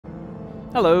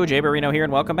Hello, Jay Barino here,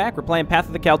 and welcome back. We're playing Path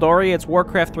of the Kaldorei. It's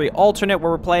Warcraft 3 Alternate,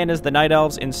 where we're playing as the Night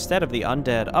Elves instead of the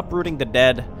Undead. Uprooting the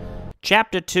Dead.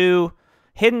 Chapter 2.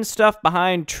 Hidden stuff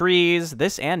behind trees.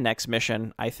 This and next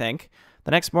mission, I think.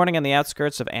 The next morning on the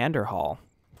outskirts of Anderhall.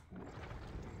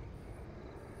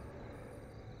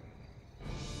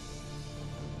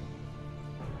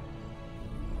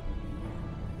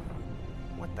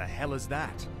 What the hell is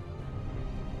that?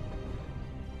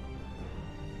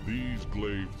 These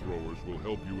glaive throwers will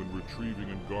help you in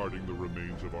retrieving and guarding the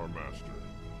remains of our master.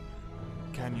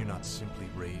 Can you not simply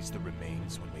raise the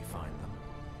remains when we find them?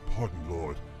 Pardon,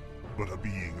 Lord, but a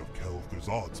being of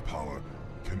Kaldorei's power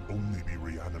can only be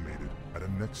reanimated at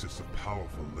a nexus of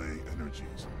powerful ley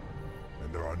energies.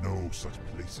 And there are no such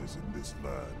places in this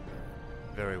land.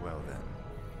 Very well then.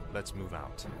 Let's move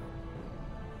out.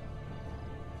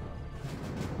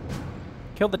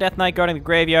 Kill the Death Knight guarding the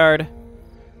graveyard.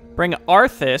 Bring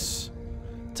Arthas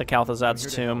to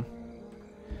Kalthazad's tomb.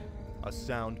 A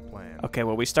sound plan. Okay,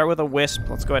 well, we start with a Wisp.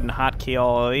 Let's go ahead and hotkey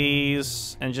all of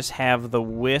these and just have the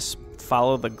Wisp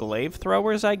follow the glaive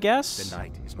throwers, I guess. The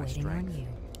night is my strength.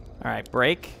 All right,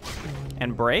 break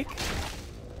and break.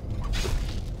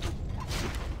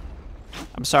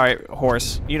 I'm sorry,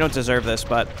 horse. You don't deserve this,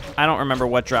 but I don't remember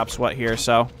what drops what here,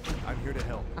 so. I'm here to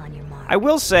help. I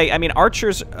will say, I mean,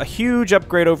 Archer's a huge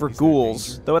upgrade over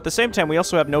Ghouls, though at the same time, we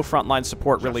also have no frontline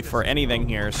support really for anything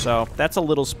here, so that's a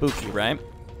little spooky, right?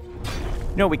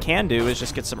 You know what we can do is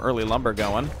just get some early lumber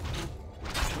going.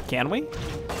 Can we?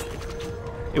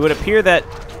 It would appear that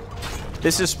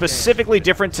this is specifically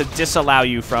different to disallow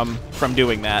you from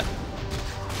doing that.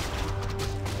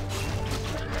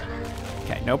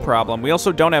 Okay, no problem. We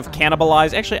also don't have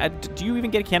Cannibalize. Actually, do you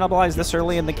even get Cannibalized this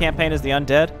early in the campaign as the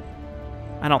Undead?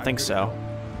 I don't think so.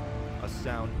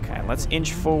 Okay, let's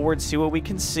inch forward, see what we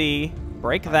can see.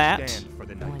 Break that.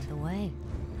 And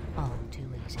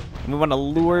we want to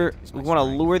lure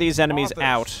these enemies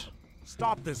out.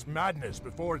 Stop this madness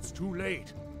before it's too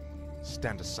late.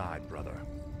 Stand aside, brother.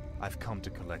 I've come to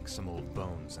collect some old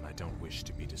bones and I don't wish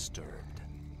to be disturbed.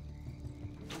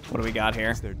 What do we got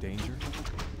here? Is there danger?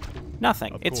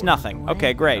 Nothing. It's nothing.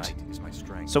 Okay, great.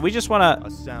 So we just want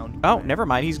to... Oh, never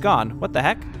mind. He's gone. What the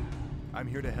heck? I'm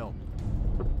here to help.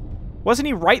 Wasn't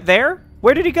he right there?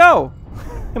 Where did he go?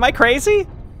 Am I crazy?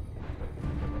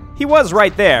 He was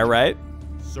right there, right?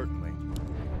 Certainly.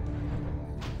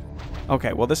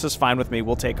 Okay, well, this is fine with me.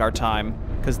 We'll take our time.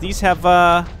 Because these have,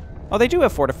 oh, they do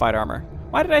have fortified armor.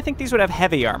 Why did I think these would have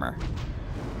heavy armor?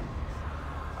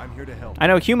 I'm here to help. I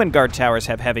know human guard towers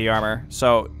have heavy armor,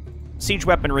 so siege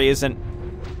weaponry isn't...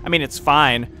 I mean, it's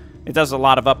fine. It does a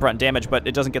lot of upfront damage, but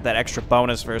it doesn't get that extra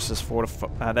bonus versus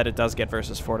that it does get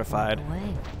versus fortified.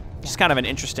 Just kind of an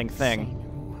interesting thing.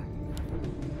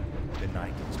 The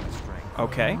night is my strength.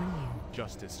 Okay.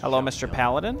 Hello, Mr.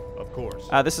 Paladin. Of course.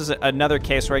 This is another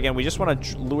case where, again, we just want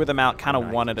to lure them out kind of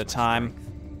one at a time.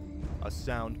 A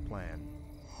sound plan.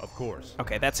 Of course.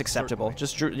 Okay, that's acceptable.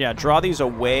 Just, draw these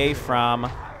away from...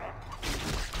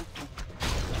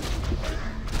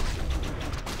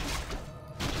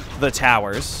 the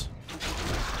towers.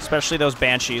 Especially those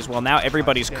Banshees. Well, now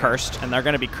everybody's cursed, and they're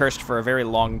going to be cursed for a very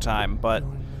long time, but...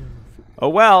 Oh,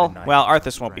 well. Well,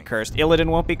 Arthas won't be cursed. Illidan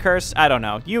won't be cursed? I don't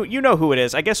know. You know who it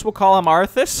is. I guess we'll call him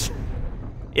Arthas?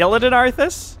 Illidan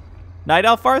Arthas? Night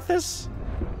Elf Arthas?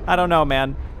 I don't know,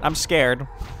 man. I'm scared.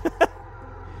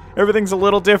 Everything's a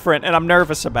little different, and I'm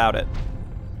nervous about it.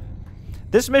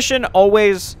 This mission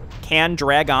always can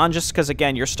drag on just because,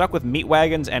 again, you're stuck with meat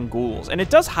wagons and ghouls. And it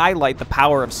does highlight the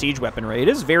power of siege weaponry. It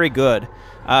is very good.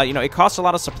 You know, it costs a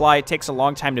lot of supply, it takes a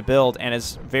long time to build, and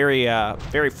is very,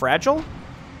 very fragile.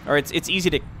 Or it's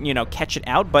easy to, you know, catch it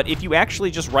out. But if you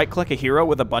actually just right-click a hero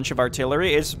with a bunch of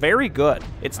artillery, it's very good.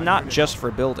 It's not just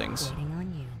for buildings.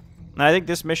 And I think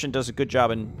this mission does a good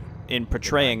job in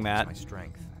portraying that.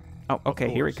 Oh, okay,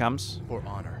 here he comes. For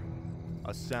honor.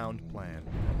 A sound plan.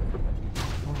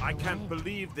 I can't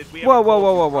believe that we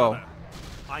Whoa.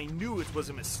 I knew it was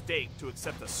a mistake to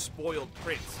accept a spoiled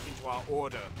prince into our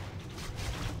order.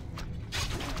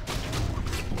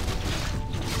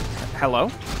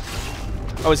 Hello?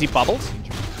 Oh, is he bubbled?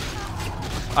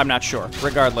 I'm not sure.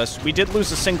 Regardless, we did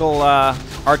lose a single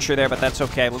archer there, but that's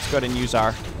okay. Let's go ahead and use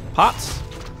our pots.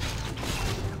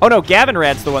 Oh no,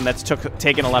 Gavinrad's the one that's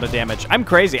taken a lot of damage. I'm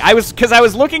crazy. Because I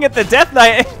was looking at the Death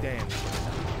Knight,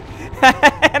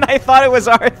 and I thought it was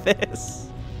Arthas.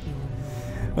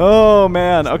 Oh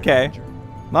man. Okay.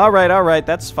 All right.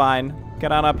 That's fine.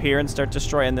 Get on up here and start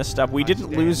destroying this stuff. We didn't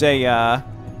lose a.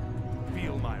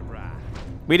 Feel my wrath.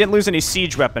 We didn't lose any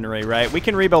siege weaponry, right? We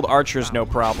can rebuild archers, no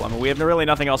problem. We have really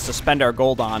nothing else to spend our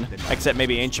gold on, except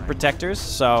maybe ancient protectors,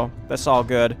 so that's all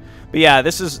good. But yeah,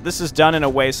 this is done in a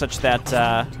way such that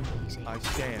I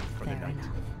stand for the night.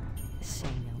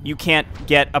 you can't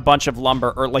get a bunch of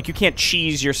lumber, or like you can't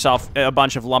cheese yourself a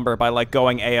bunch of lumber by like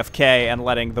going AFK and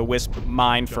letting the wisp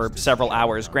mine for several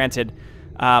hours. Granted,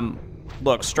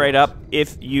 look, straight up,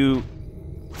 if you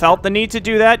felt the need to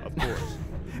do that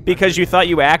because you thought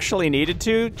you actually needed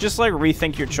to, just like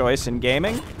rethink your choice in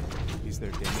gaming. Is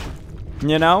there danger?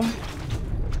 You know?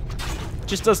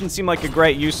 Just doesn't seem like a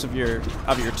great use of your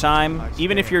time,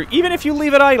 even if you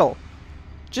leave it idle.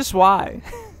 Just why?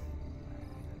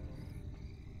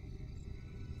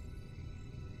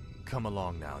 Come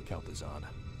along now, Kaldorei.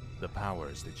 The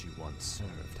powers that you once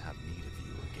served have need of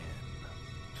you again.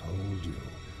 Told you,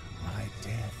 my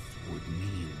death would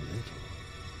mean little.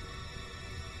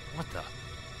 What the?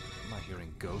 Am I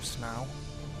hearing ghosts now?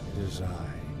 It is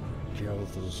I,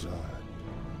 Kaldorei.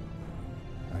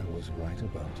 I was right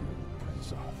about you,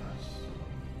 Prince Arthas.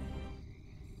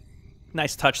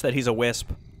 Nice touch that he's a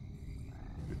wisp.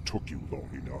 It took you long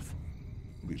enough.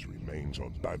 These remains are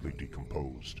badly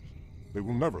decomposed. They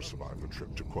will never survive the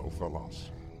trip to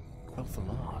Quel'Thalas.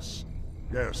 Quel'Thalas?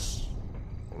 Yes.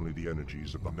 Only the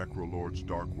energies of the Necrolord's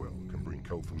Darkwell can bring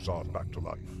Kel'Thuzad back to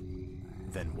life.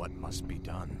 Then what must be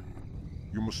done?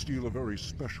 You must steal a very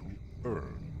special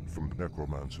urn from the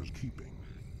Necromancer's keeping.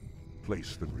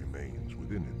 Place the remains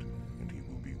within it, and he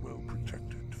will be well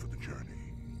protected for the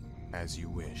journey. As you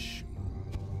wish.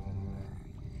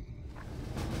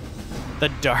 The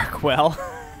Darkwell.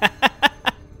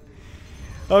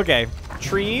 Okay,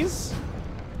 trees.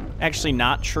 Actually,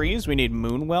 not trees. We need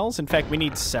moon wells. In fact, we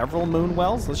need several moon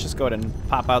wells. Let's just go ahead and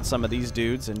pop out some of these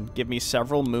dudes and give me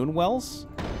several moon wells.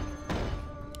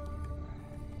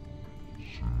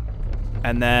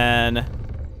 And then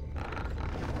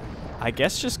I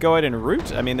guess just go ahead and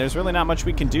root. I mean, there's really not much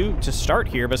we can do to start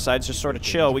here besides just sort of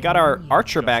chill. We got our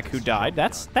archer back who died.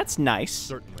 That's nice.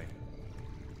 Certainly.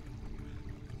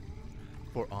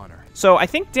 For honor. So I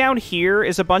think down here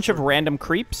is a bunch of random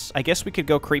creeps. I guess we could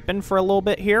go creeping for a little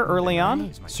bit here early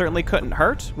on. Certainly couldn't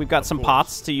hurt. We've got some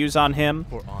pots to use on him.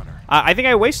 For honor. I think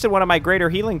I wasted one of my greater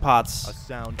healing pots. A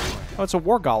sound plan. Oh, it's a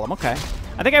war golem. Okay.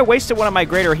 I think I wasted one of my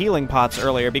greater healing pots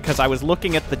earlier because I was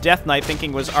looking at the Death Knight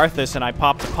thinking it was Arthas, and I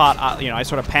popped the pot. I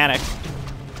sort of panicked.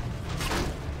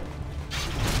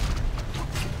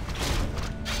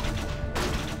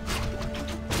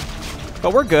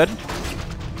 But we're good.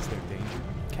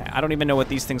 Okay, I don't even know what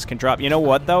these things can drop. You know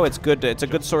what, though? It's good. It's a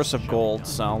good source of gold.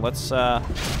 So let's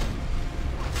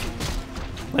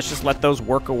just let those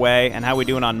work away. And how we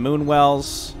doing on moon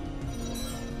wells?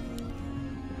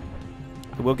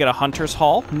 We'll get a Hunter's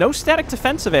Haul. No static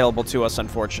defense available to us,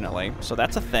 unfortunately. So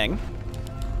that's a thing.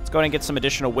 Let's go ahead and get some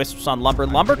additional wisps on lumber.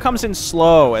 Lumber comes in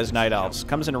slow as Night Elves.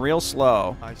 Comes in real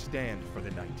slow. I stand for the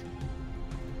night.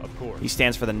 Of course. He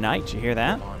stands for the night. Did you hear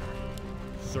that? Honor.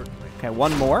 Certainly. Okay,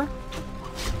 one more.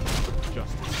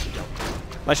 Justice.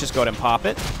 Let's just go ahead and pop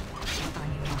it.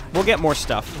 We'll get more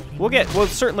stuff. We'll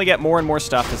certainly get more and more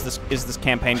stuff as this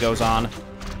campaign goes on.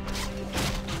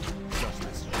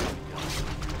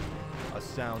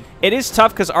 It is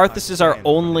tough because Arthas is our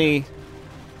only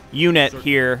unit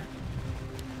here.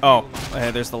 Oh,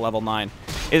 there's the level 9.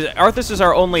 Arthas is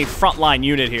our only frontline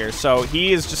unit here, so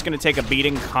he is just going to take a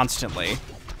beating constantly.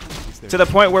 To the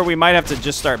point where we might have to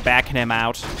just start backing him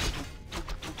out.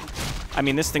 I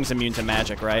mean, this thing's immune to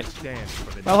magic, right?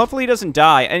 Well, hopefully he doesn't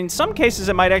die. And in some cases,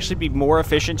 it might actually be more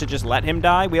efficient to just let him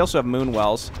die. We also have moon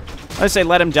wells. I'd say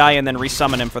let him die and then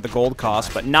resummon him for the gold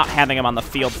cost, but not having him on the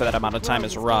field for that amount of time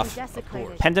is rough.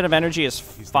 Pendant of Energy is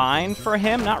fine for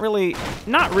him. Not really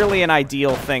an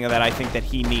ideal thing that I think that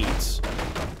he needs.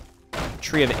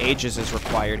 Tree of Ages is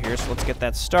required here, so let's get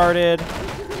that started.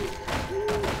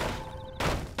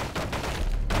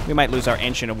 We might lose our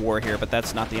Ancient of War here, but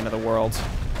that's not the end of the world.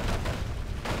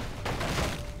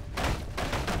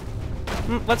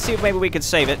 Let's see if maybe we could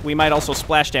save it. We might also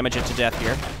splash damage it to death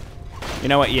here. You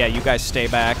know what? Yeah, you guys stay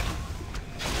back.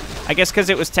 I guess because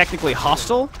it was technically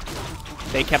hostile,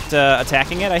 they kept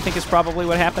attacking it, I think is probably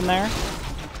what happened there.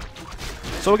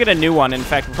 So we'll get a new one. In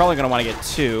fact, we're probably going to want to get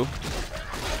 2.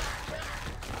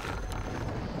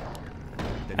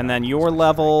 And then your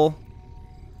level,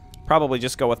 probably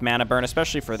just go with Mana Burn,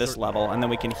 especially for this level, and then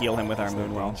we can heal him with our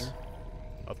Moon Wells.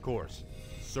 Of course.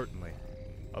 Certainly.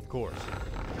 Of course.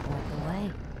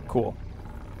 Cool.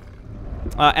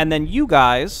 And then you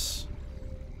guys,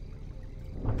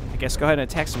 I guess go ahead and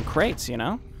attack some crates, you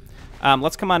know?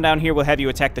 Let's come on down here. We'll have you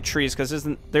attack the trees, because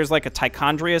there's like a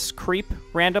Tichondrius creep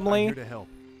randomly. I'm here to help.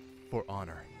 For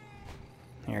honor.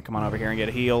 Here, come on over here and get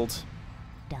healed.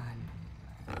 Done.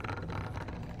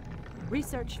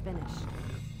 Research finished.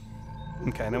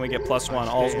 Okay, and then we get +1.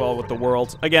 All's well with the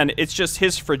world. Again, it's just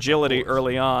his fragility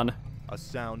early on. A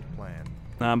sound plan.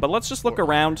 But let's just look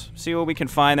around, see what we can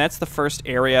find. That's the first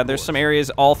area. There's some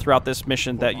areas all throughout this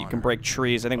mission that you can break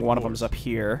trees. I think one of them's up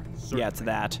here. Yeah, it's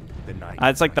that.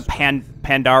 It's like the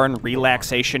Pandaren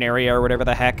relaxation area or whatever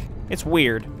the heck. It's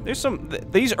weird. There's some...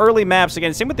 These early maps,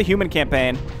 again, same with the human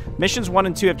campaign. Missions 1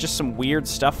 and 2 have just some weird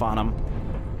stuff on them.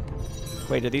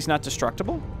 Wait, are these not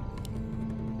destructible?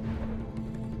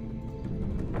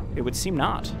 It would seem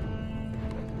not.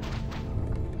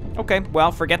 Okay,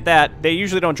 well, forget that. They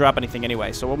usually don't drop anything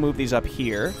anyway, so we'll move these up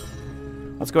here.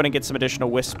 Let's go ahead and get some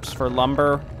additional wisps for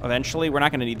lumber eventually. We're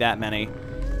not going to need that many.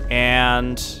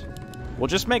 And we'll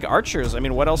just make archers. I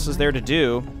mean, what else is there to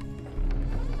do?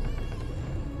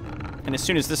 And as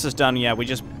soon as this is done, yeah, we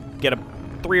just get a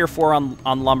 3 or 4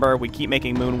 on lumber. We keep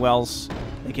making moon wells.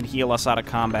 They can heal us out of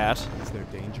combat. Is there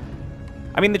danger?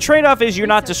 I mean, the trade-off is you're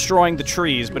not destroying the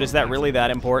trees, but is that really that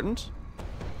important?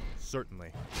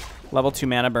 Certainly. Level 2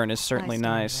 mana burn is certainly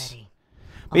nice.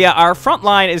 But yeah, our front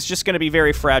line is just going to be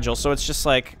very fragile, so it's just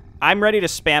like, I'm ready to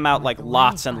spam out like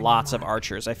lots and lots of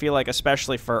archers. I feel like,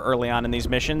 especially for early on in these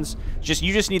missions,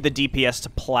 you just need the DPS to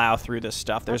plow through this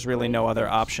stuff. There's really no other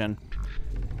option.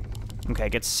 Okay,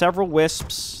 get several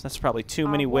wisps. That's probably too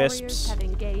many wisps.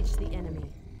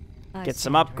 Get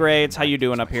some upgrades. How you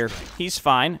doing up here? He's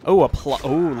fine. Oh,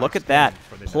 look at that.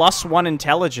 +1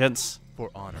 intelligence. For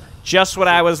honor. Just what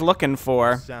I was looking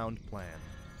for. Sound plan.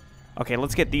 Okay,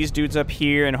 let's get these dudes up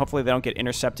here, and hopefully they don't get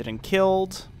intercepted and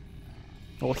killed.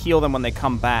 We'll heal them when they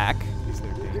come back. Is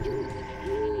there danger?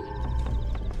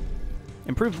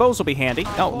 Improved bows will be handy.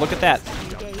 Oh, look at that.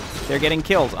 They're getting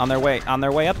killed on their way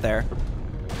up there.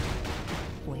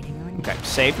 Okay,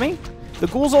 save me. The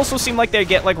ghouls also seem like they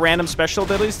get like random special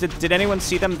abilities. Did anyone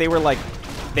see them? They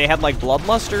had like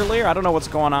bloodlust earlier. I don't know what's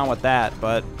going on with that,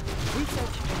 but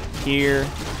here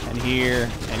and here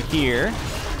and here.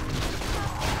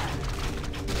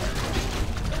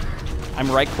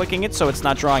 I'm right-clicking it so it's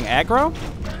not drawing aggro.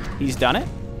 He's done it.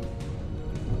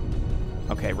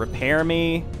 Okay, repair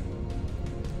me.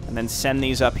 And then send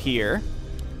these up here.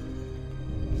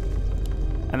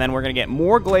 And then we're going to get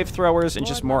more glaive throwers and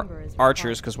just more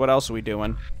archers, because what else are we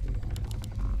doing?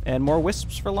 And more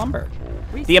wisps for lumber.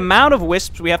 The amount of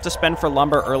wisps we have to spend for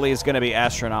lumber early is going to be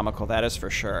astronomical, that is for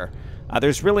sure.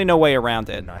 There's really no way around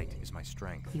it. Night is my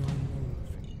strength.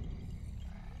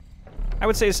 I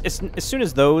would say as soon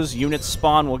as those units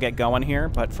spawn, we'll get going here,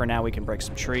 but for now we can break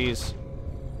some trees.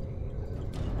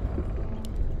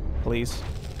 Please.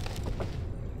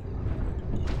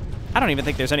 I don't even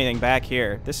think there's anything back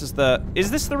here. Is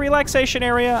this the relaxation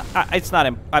area? It's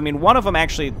not, I mean, one of them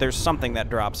actually, there's something that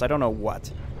drops. I don't know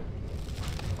what.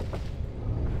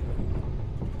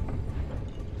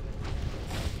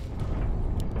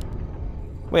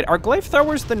 Wait, are glaive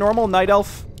throwers the normal night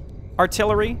elf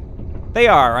artillery? They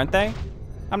are, aren't they?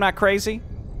 I'm not crazy.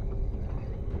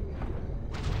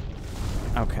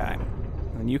 Okay.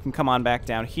 And you can come on back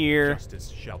down here. Justice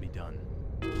shall be done.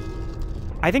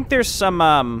 I think there's some,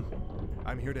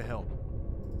 I'm here to help.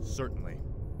 Certainly.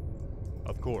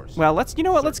 Of course. Well, you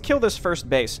know what? Let's kill this first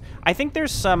base. I think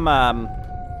there's some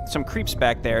creeps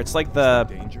back there. It's like the...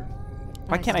 Danger?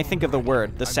 Why can't I think of the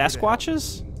word? The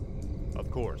Sasquatches?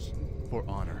 Of course. For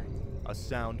honor. A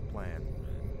sound plan.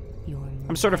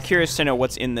 I'm sort of curious to know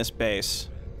what's in this base.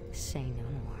 Say no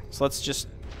more. So let's just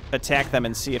attack them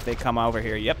and see if they come over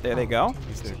here. Yep, there they go.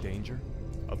 Is there danger?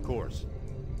 Of course.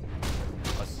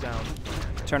 A sound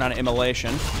plan. Turn on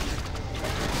immolation.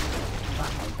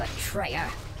 Vile betrayer.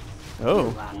 Oh.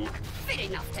 You are not fit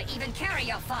enough to even carry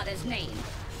your father's name.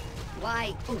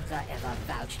 Why Uther ever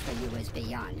vouched for you is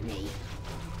beyond me.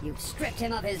 You've stripped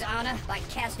him of his honor by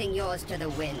casting yours to the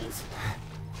winds.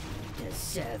 You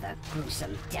deserve a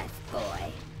gruesome death,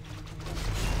 boy.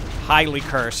 Highly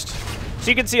cursed. So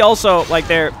you can see also, like,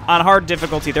 they're on hard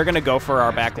difficulty, they're going to go for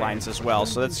our backlines as well.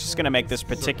 So that's just going to make this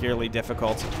particularly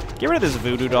difficult. Get rid of this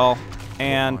voodoo doll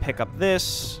and pick up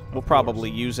this. We'll probably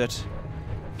use it.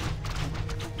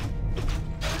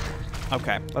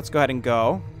 Okay, let's go ahead and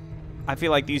go. I feel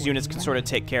like these units can sort of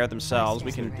take care of themselves.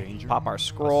 We can pop our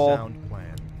scroll.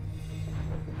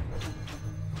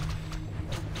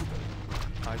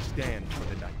 I stand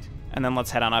for the night. And then let's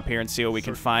head on up here and see what we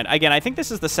can find. Again, I think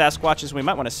this is the Sasquatches. We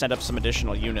might want to send up some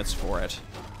additional units for it.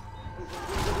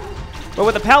 But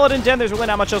with the Paladin Den, there's really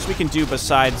not much else we can do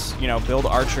besides, you know, build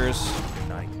archers.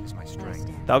 Night is my strength.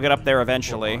 They'll get up there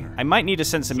eventually. I might need to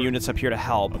send some units up here to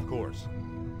help. Of course.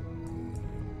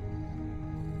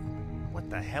 What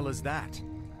the hell is that?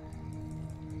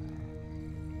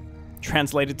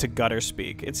 Translated to gutter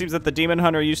speak. It seems that the Demon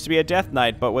Hunter used to be a Death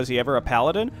Knight, but was he ever a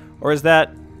paladin? Or is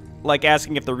that like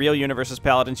asking if the real universe's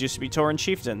paladins used to be Tauren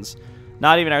chieftains?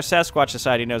 Not even our Sasquatch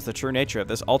society knows the true nature of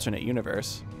this alternate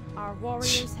universe. Our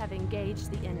warriors have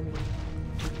engaged the enemy.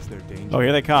 Is there danger? Oh,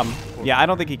 here they come. Yeah, I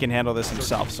don't think he can handle this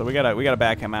himself, so we gotta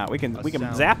back him out. We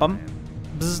can zap him.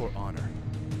 Bzz. For honor.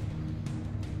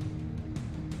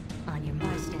 On your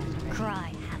mark, stand ready.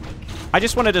 Cry havoc. I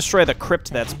just want to destroy the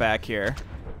crypt that's back here.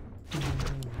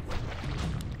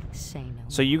 Say no.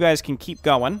 So you guys can keep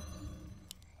going.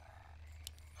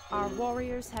 Our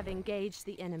warriors have engaged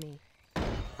the enemy.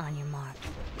 On your mark.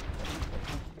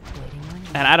 Waiting on you.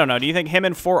 And I don't know, do you think him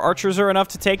and 4 archers are enough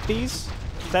to take these?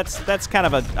 That's kind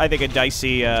of I think a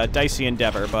dicey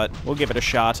endeavor, but we'll give it a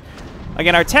shot.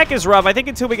 Again, our tech is rough, I think,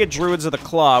 until we get Druids of the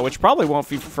Claw, which probably won't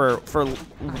be for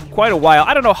quite a while.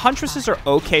 I don't know, Huntresses are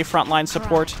okay frontline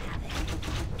support.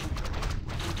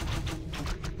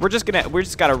 We just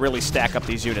gotta really stack up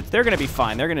these units. They're gonna be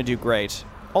fine. They're gonna do great.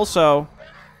 Also,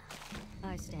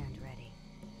 I stand ready.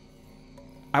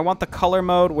 I want the color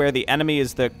mode where the enemy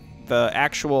is the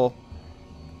actual.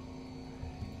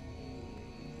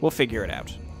 We'll figure it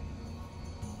out.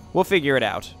 We'll figure it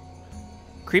out.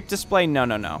 Creep display? No.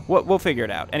 We'll figure it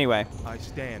out. Anyway,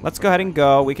 let's go ahead and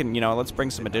go. We can, let's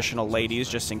bring some additional ladies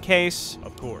just in case.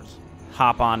 Of course.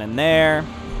 Hop on in there.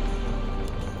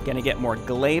 Gonna get more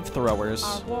glaive throwers.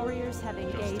 Our warriors have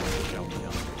engaged the enemy.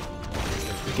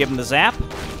 Give him the zap.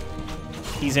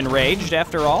 He's enraged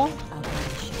after all.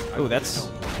 Ooh, that's...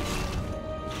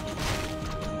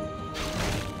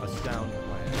 A sound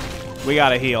plan. We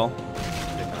gotta heal.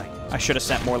 Good night. I should have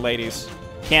sent more ladies.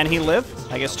 Can he live?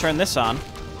 I guess turn this on.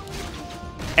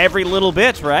 Every little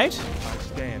bit, right? I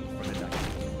stand for the night.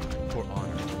 For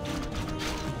honor.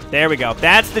 There we go.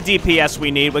 That's the DPS we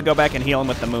need. We'll go back and heal him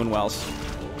with the Moonwells.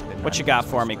 What you got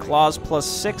for me? Claws plus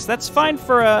 6. That's fine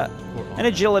for an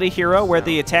agility hero where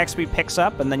the attack speed picks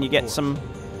up and then you get some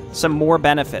more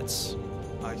benefits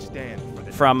I stand for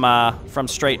the from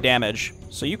straight damage.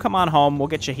 So you come on home. We'll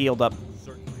get you healed up,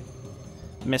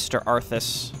 Mr.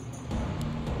 Arthas.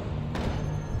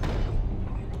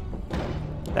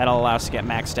 That'll allow us to get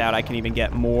maxed out. I can even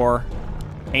get more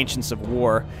Ancients of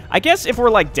War. I guess if we're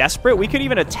like desperate, we could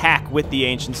even attack with the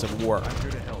Ancients of War.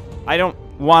 I don't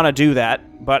want to do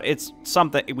that, but it's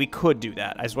something we could do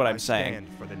that, is what I'm saying.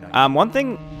 One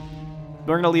thing,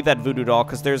 we're going to leave that voodoo doll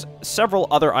because there's several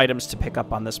other items to pick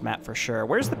up on this map for sure.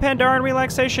 Where's the Pandaren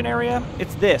relaxation area?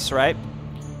 It's this, right?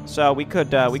 So we could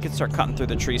start cutting through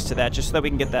the trees to that just so that we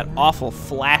can get that awful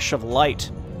flash of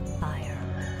light. Fire.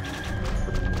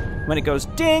 When it goes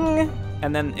ding,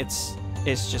 and then it's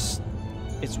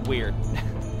weird.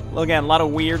 Well, again, a lot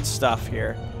of weird stuff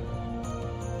here.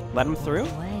 Let him through.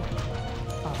 Away.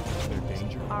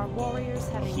 Our warriors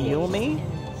have Heal engaged me.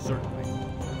 Certainly.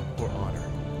 For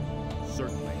honor.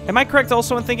 Certainly. Am I correct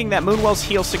also in thinking that Moonwells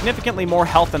heal significantly more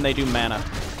health than they do mana?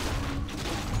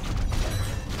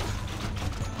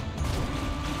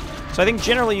 So I think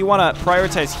generally you want to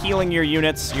prioritize healing your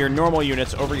units, your normal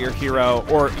units, over your hero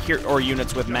or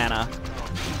units with mana.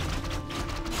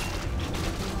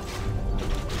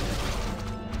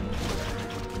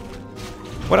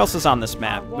 What else is on this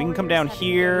map? We can come down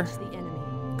here,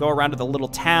 go around to the little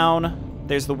town.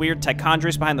 There's the weird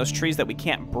Tichondrius behind those trees that we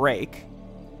can't break.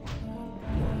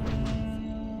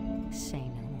 Say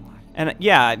no more. And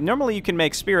yeah, normally you can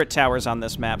make spirit towers on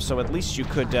this map, so at least you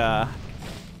could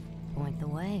Point the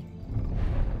way.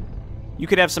 you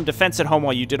could have some defense at home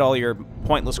while you did all your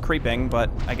pointless creeping,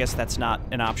 but I guess that's not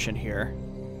an option here.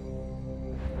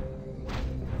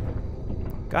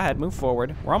 Go ahead, move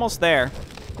forward. We're almost there.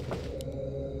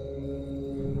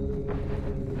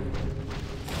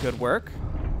 Good work.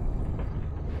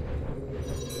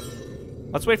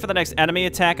 Let's wait for the next enemy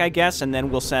attack, I guess, and then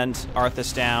we'll send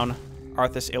Arthas down.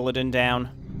 Arthas Illidan down.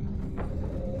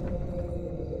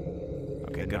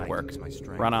 Okay, good work.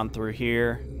 Run on through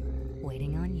here.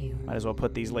 Waiting on you. Might as well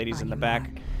put these ladies in the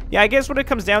back. Yeah, I guess what it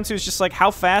comes down to is just like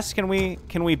how fast can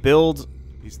we build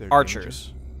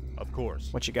archers? Of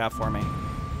course. What you got for me?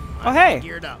 Oh hey,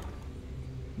 Geared up.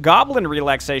 Goblin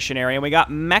relaxation area. We got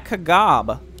Mecha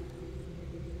Gob.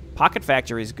 Pocket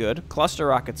Factory's good. Cluster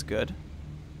Rocket's good.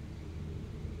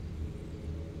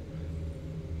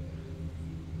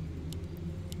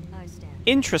 I stand.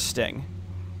 Interesting.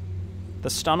 The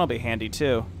stun will be handy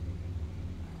too.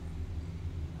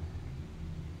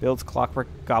 Builds Clockwork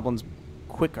Goblins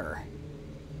quicker.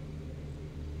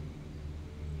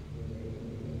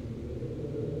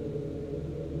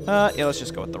 Yeah, let's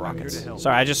just go with the rockets.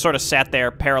 Sorry, I just sort of sat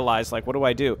there paralyzed, like, what do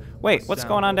I do? Wait, what's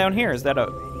going on down here? Is that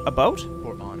a boat?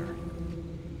 For honor.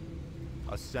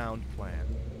 A sound plan.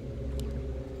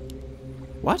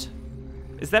 What?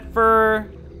 Is that for...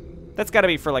 That's got to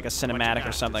be for like a cinematic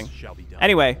or something.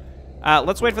 Anyway,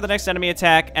 let's wait for the next enemy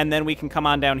attack, and then we can come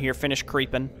on down here, finish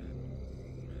creeping.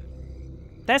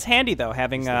 That's handy, though,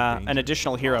 having an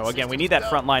additional hero. Again, we need that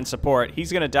frontline support.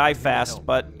 He's going to die fast,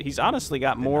 but he's honestly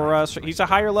got more... he's a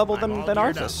higher level than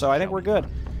Arthas, so I think we're good.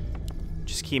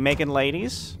 Just keep making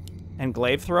ladies and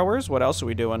glaive throwers. What else are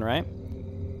we doing, right?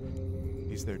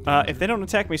 If they don't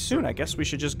attack me soon, I guess we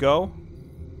should just go.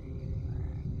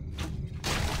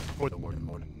 For the Lord.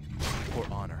 For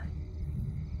honor.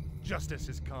 Justice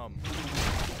has come.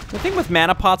 The thing with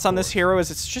mana pots on this hero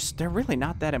is it's just, they're really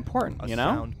not that important, you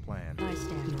know? Sound plan. I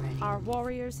stand ready. Our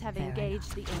warriors have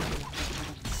engaged the enemy.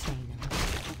 Say no.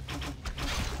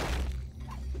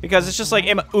 Because it's just like,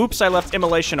 oops, I left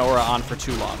Immolation Aura on for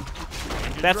too long.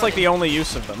 That's like the only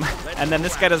use of them. And then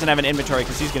this guy doesn't have an inventory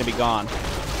because he's going to be gone.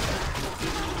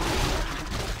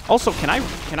 Also, can I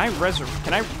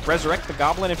resurrect the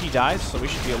goblin if he dies? So we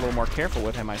should be a little more careful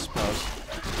with him, I suppose.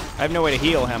 I have no way to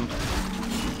heal him.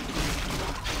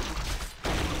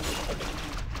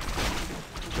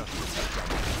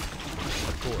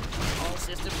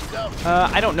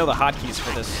 I don't know the hotkeys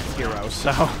for this hero,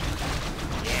 so...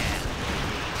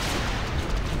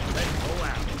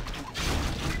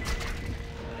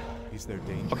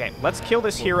 Okay, let's kill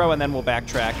this hero and then we'll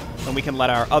backtrack. And we can let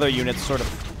our other units sort of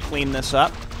clean this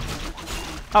up.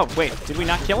 Oh, wait, did we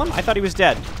not kill him? I thought he was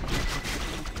dead.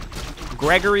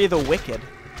 Gregory the Wicked.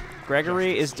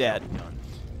 Gregory is dead.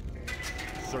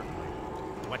 Certainly.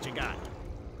 What you got?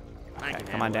 Okay,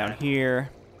 come on down here.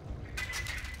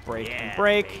 Break and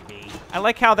break. Baby. I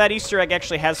like how that Easter egg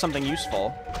actually has something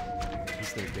useful.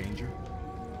 Is there danger?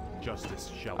 Justice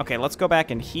shall Okay, let's go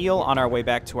back and heal on our way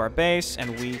back to our base,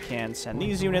 and we can send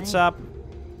these units up.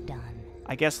 Done.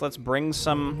 I guess let's bring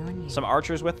some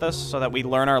archers with us so that we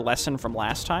learn our lesson from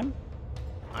last time.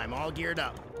 I'm all geared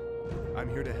up. I'm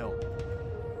here to help.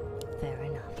 Fair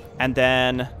enough. And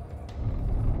then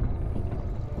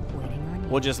Waiting on you.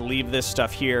 we'll just leave this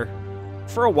stuff here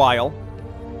for a while.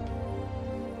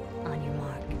 On your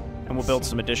mark. And we'll build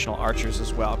some additional archers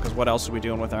as well, because what else are we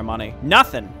doing with our money?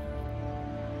 Nothing!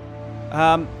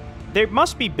 They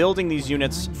must be building these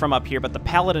units from up here, but the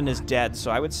paladin is dead, so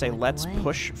I would say let's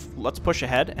push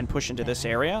ahead and push into this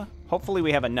area. Hopefully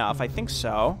we have enough. I think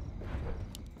so.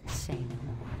 Say no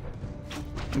more.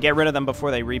 And get rid of them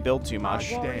before they rebuild too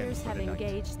much. Our warriors have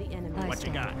engaged the enemy. I What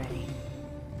you stand got? ready.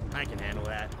 I can handle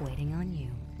that. Waiting on you.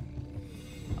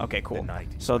 Okay, cool.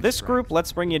 So this group,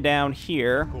 let's bring you down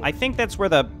here. I think that's where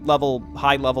the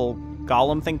high-level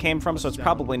golem thing came from, so it's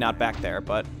probably not back there,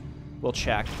 but we'll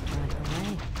check.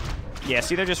 Yeah,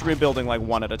 see, they're just rebuilding like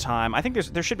one at a time. I think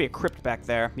there should be a crypt back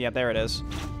there. Yeah, there it is.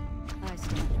 I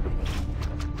stand ready.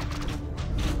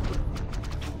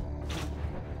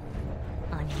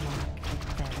 On your mark.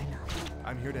 Fair enough.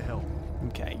 I'm here to help.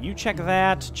 Okay, you check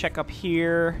that. Check up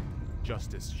here.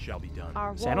 Justice shall be done.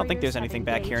 Our See, I don't think there's warriors have anything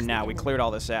back here engaged now. the We enemy. cleared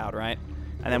all this out, right?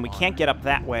 And then we can't get up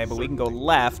that way, but we can go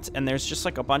left, and there's just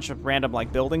like a bunch of random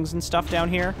like buildings and stuff down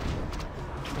here.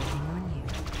 Waiting on you.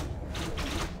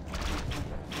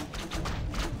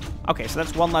 Okay, so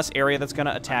that's one less area that's going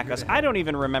to attack us. I don't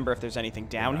even remember if there's anything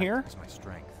down here. Is my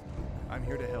strength. I'm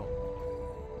here to help.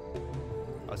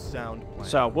 A sound plan.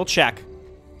 So, we'll check.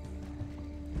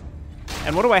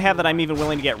 And what do I have that I'm even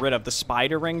willing to get rid of? The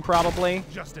spider ring, probably?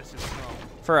 Justice is come.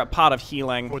 For a pot of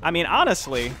healing. I mean,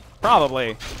 honestly,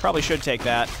 probably should take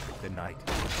that. The night.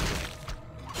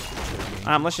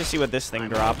 Let's just see what this thing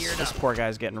drops. This poor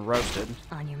guy's getting roasted.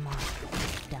 On your mark.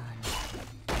 Done.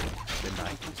 The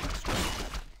night is my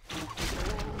strength.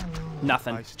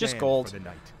 Nothing. I Just stand gold. for the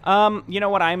night. You know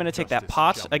what? I'm going to take that Justice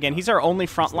pot. shall be Again, done. he's our only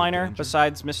Is there frontliner danger?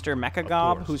 besides Mr.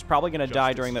 Mechagob, course. who's probably going to die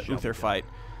Justice during the shall be Uther done. fight.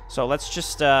 So let's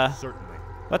just, Certainly.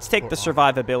 let's take the For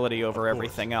honor. survivability over Of course.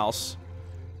 everything else.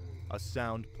 A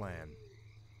sound plan.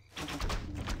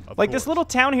 Of Like, this course. little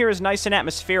town here is nice and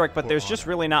atmospheric, but For there's just honor.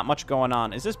 really not much going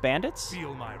on. Is this bandits?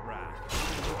 Feel my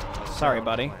wrath. A Sorry, sound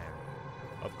buddy. plan.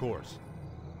 Of course.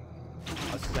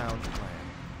 A sound plan.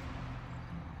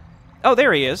 Oh,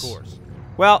 there he Of is. course.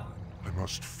 Well, I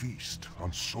must feast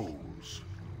on souls.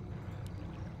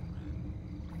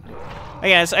 I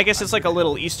guess it's like a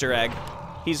little Easter egg.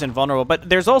 He's invulnerable, but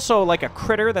there's also like a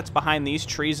critter that's behind these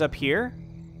trees up here.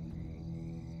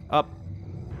 Up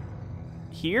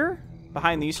here?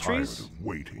 Behind these Tired trees? of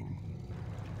waiting.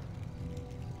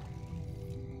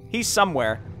 He's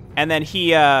somewhere. And then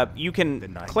he, you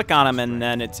can click on him, and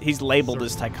then he's labeled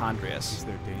as Tichondrius.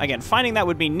 Again, finding that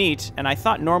would be neat, and I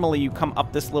thought normally you come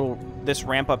up this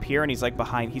ramp up here, and he's like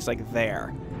behind, he's like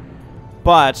there.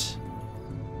 But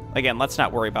Again, let's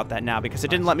not worry about that now, because it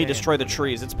didn't let me destroy the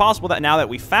trees. It's possible that now that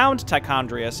we found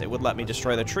Tichondrius, it would let me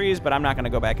destroy the trees, but I'm not going to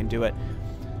go back and do it.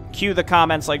 Cue the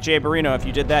comments like Jay Barino. If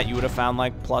you did that, you would have found,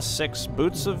 like, +6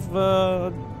 boots of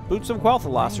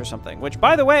Quel'Thalas or something, which,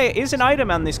 by the way, is an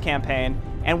item on this campaign,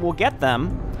 and we'll get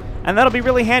them. And that'll be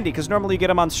really handy, because normally you get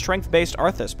them on strength-based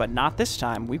Arthas, but not this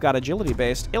time. We've got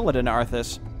agility-based Illidan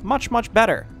Arthas. Much, much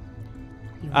better.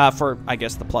 For, I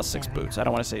guess, the +6 boots. I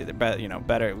don't want to say that, you know,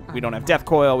 better. We don't have Death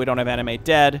Coil. We don't have Animate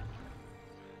Dead.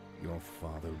 Your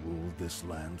father ruled this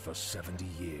land for 70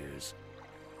 years,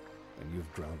 and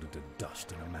you've ground it to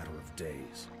dust in a matter of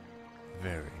days.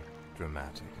 Very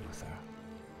dramatic, Uther.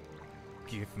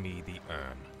 Give me the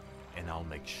urn, and I'll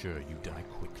make sure you die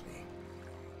quickly.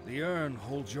 The urn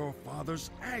holds your father's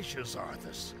ashes,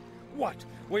 Arthas. What?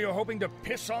 Were you hoping to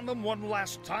piss on them one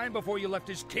last time before you left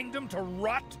his kingdom to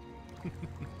rot?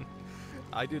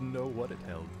 I didn't know what it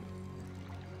held.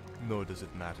 Nor does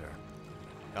it matter.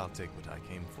 I'll take what I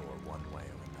came for one way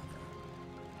or another.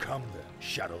 Come then,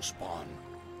 Shadow Spawn.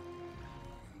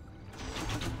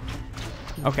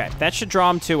 Okay, that should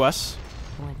draw him to us.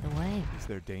 Point the way. Is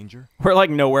there danger? We're, like,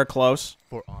 nowhere close.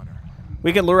 For honor.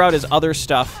 We can lure out his other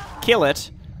stuff, kill it,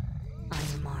 On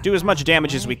your mark. do as much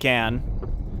damage as we can.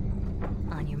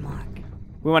 On your mark.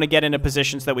 We want to get into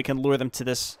position so that we can lure them to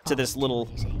this little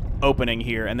opening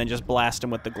here, and then just blast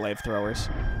them with the glaive throwers.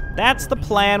 That's the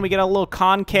plan. We get a little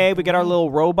concave. We get our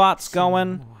little robots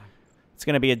going. It's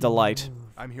going to be a delight.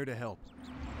 I'm here to help.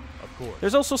 Of course.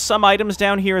 There's also some items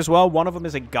down here as well. One of them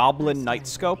is a Goblin Night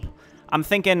Scope. I'm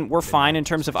thinking we're fine in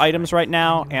terms of items right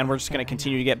now, and we're just going to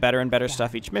continue to get better and better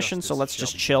stuff each mission, so let's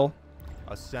just chill.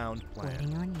 A sound Waiting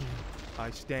plan. on you. I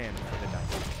stand for the night.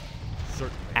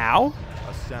 Certainly. Ow.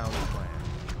 A sound plan.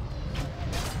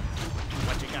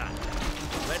 What you got?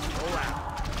 Let's roll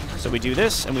out. So we do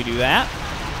this, and we do that.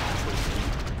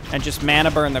 And just mana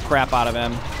burn the crap out of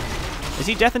him. Is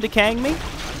he death and decaying me?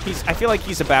 I feel like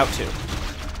he's about to.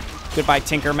 Goodbye,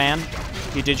 Tinkerman.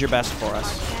 You did your best for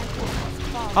us.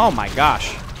 Oh my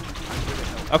gosh.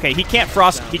 Okay, he can't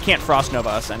frost Nova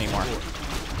us anymore.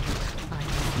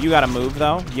 You gotta move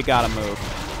though. You gotta move.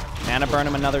 Mana burn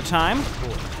him another time.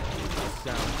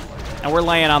 And we're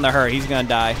laying on the hurt. He's gonna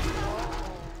die.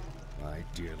 I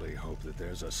dearly hope that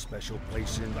there's a special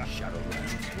place in the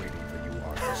Shadowlands waiting for you,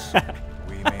 Arthas.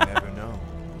 We may never know,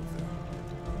 Uther.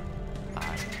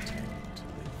 I intend to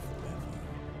live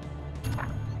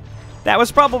forever. That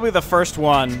was probably the first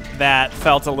one that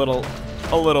felt a little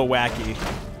wacky.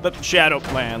 The Shadow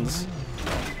Plans.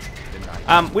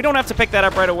 We don't have to pick that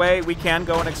up right away. We can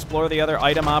go and explore the other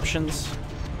item options.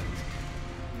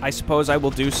 I suppose I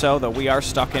will do so, though we are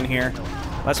stuck in here.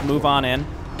 Let's move on in.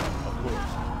 Of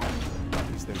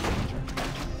course. Is there danger?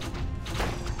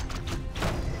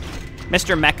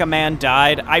 Mr. Mecha Man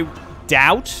died. I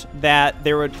doubt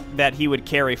that he would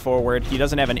carry forward. He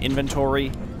doesn't have an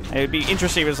inventory. It would be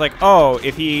interesting if it was like, oh,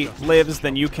 if he lives,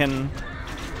 then you can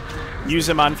use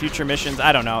him on future missions.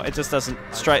 I don't know. It just doesn't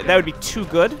strike. That would be too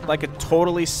good. Like a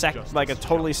totally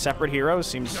separate hero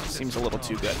seems a little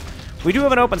too good. We do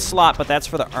have an open slot, but that's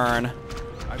for the urn.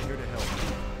 I'm here to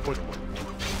help.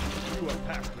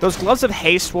 Those gloves of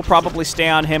haste will probably stay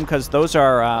on him because those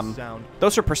are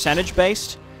percentage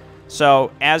based.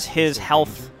 So as his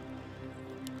health,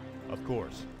 Of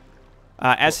course.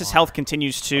 as his health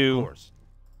continues to,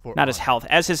 not his health,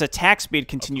 as his attack speed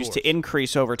continues to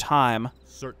increase over time.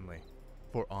 Certainly.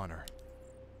 For honor.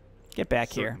 Get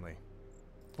back here. Certainly.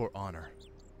 For honor.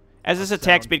 As his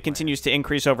attack speed continues to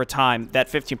increase over time, that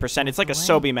 15%, it's like a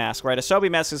Sobi mask, right? A Sobi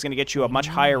mask is going to get you a much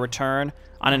higher return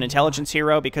on an intelligence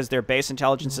hero because their base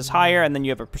intelligence is higher, and then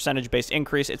you have a percentage-based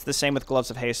increase. It's the same with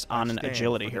Gloves of Haste on an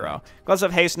agility hero. Gloves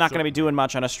of Haste not going to be doing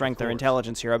much on a strength or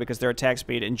intelligence hero because their attack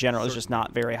speed in general is just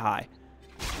not very high.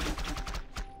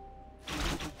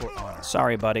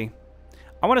 Sorry, buddy.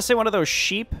 I want to say one of those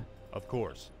sheep Of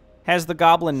course. has the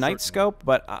Goblin Night Scope,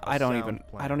 but I don't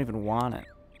even want it.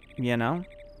 You know?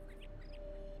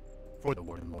 For the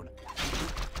Warden Lord.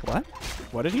 What?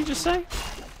 What did he just say?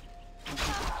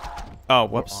 Oh,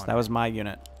 whoops. That was my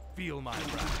unit. Feel my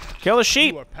wrath. Kill the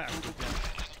sheep! You are past the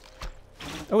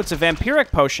death. Oh, it's a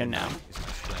vampiric potion now.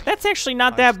 That's actually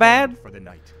not that bad. For the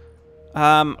night.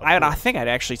 I think I'd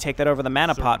actually take that over the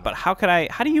mana pot, but how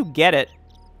do you get it?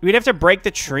 We'd have to break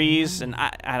the trees, and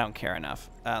I don't care enough.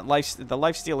 The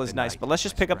lifesteal is nice, but let's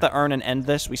just pick up the urn and end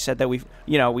this. We said that we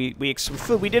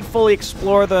did fully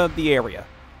explore the area.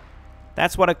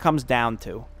 That's what it comes down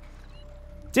to.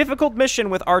 Difficult mission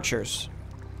with archers.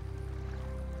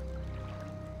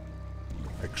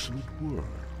 Excellent work.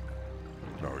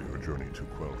 Now your journey to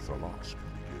Quel'Thalas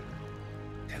can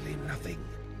begin. Tell him nothing.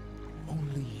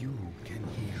 Only you can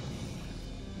hear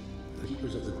me. The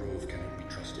keepers of the grove cannot be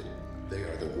trusted. They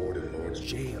are the Warden Lord's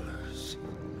Jailers.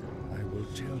 I will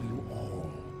tell you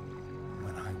all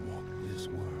when I walk this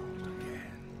world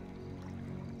again.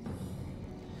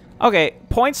 Okay,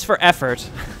 points for effort.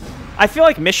 I feel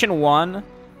like Mission 1,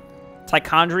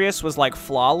 Tichondrius was like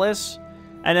flawless.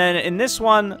 And then in this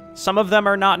one, some of them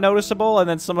are not noticeable, and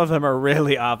then some of them are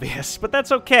really obvious. But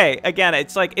that's okay. Again,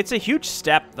 it's like, it's a huge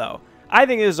step, though. I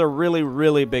think it is a really,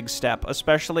 really big step,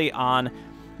 especially on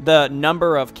the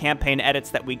number of campaign edits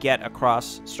that we get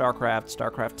across StarCraft,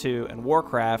 StarCraft 2, and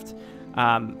Warcraft.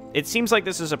 It seems like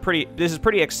this is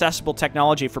pretty accessible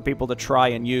technology for people to try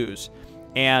and use.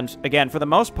 And again, for the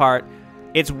most part,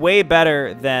 it's way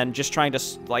better than just trying to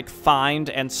like find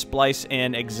and splice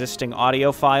in existing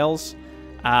audio files.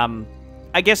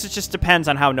 I guess it just depends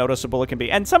on how noticeable it can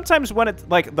be. And sometimes when it's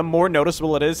like the more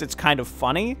noticeable it is, it's kind of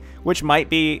funny, which might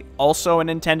be also an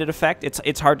intended effect.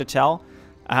 It's hard to tell.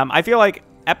 I feel like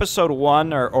episode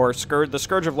 1 or the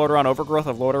Scourge of Lordaeron, Overgrowth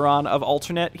of Lordaeron of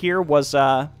Alternate here was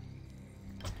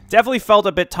definitely felt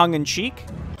a bit tongue-in-cheek.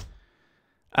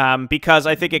 Because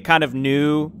I think it kind of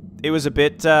knew it was a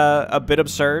bit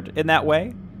absurd in that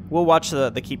way. We'll watch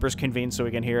the Keepers convene so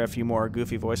we can hear a few more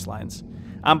goofy voice lines.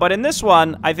 But in this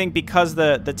one, I think because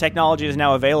the technology is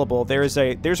now available, there's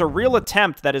a real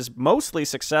attempt that is mostly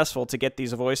successful to get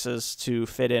these voices to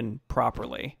fit in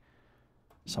properly.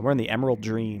 Somewhere in the Emerald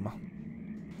Dream.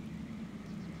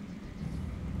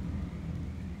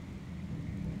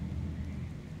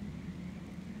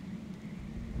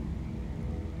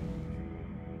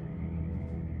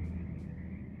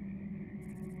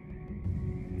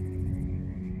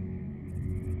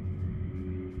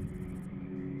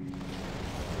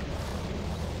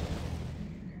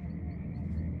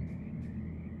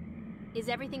 Is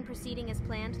everything proceeding as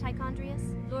planned, Tichondrius?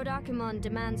 Lord Archimonde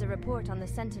demands a report on the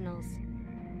Sentinels.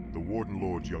 The Warden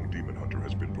Lord's young demon hunter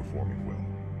has been performing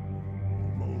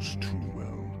well. Most too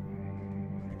well.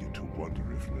 I begin to wonder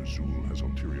if Ner'zhul has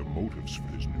ulterior motives for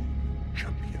his new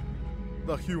champion.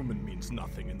 The human means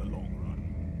nothing in the long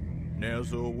run.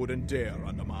 Ner'zhul wouldn't dare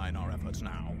undermine our efforts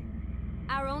now.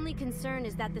 Our only concern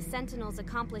is that the Sentinels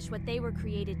accomplish what they were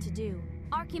created to do.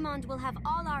 Archimonde will have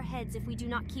all our heads if we do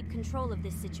not keep control of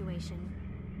this situation.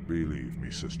 Believe me,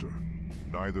 sister.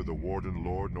 Neither the Warden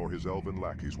Lord nor his elven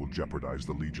lackeys will jeopardize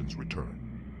the Legion's return.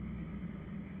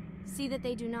 See that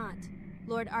they do not.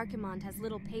 Lord Archimonde has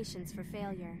little patience for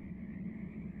failure.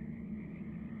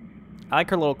 I like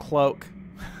her little cloak.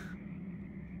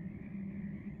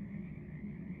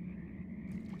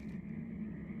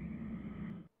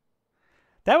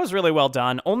 That was really well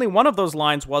done. Only one of those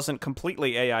lines wasn't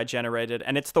completely AI generated,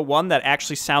 and it's the one that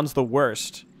actually sounds the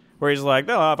worst. Where he's like,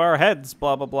 they'll have our heads,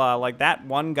 blah, blah, blah. Like, that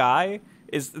one guy,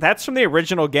 that's from the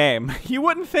original game. You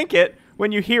wouldn't think it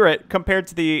when you hear it compared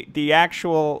to the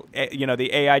actual, you know,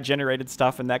 the AI generated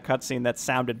stuff in that cutscene that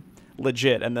sounded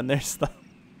legit. And then there's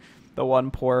the one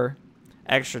poor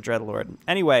extra Dreadlord.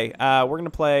 Anyway, we're going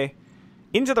to play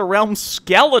Into the Realm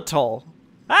Skeletal.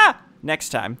 Next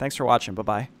time. Thanks for watching.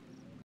 Bye-bye.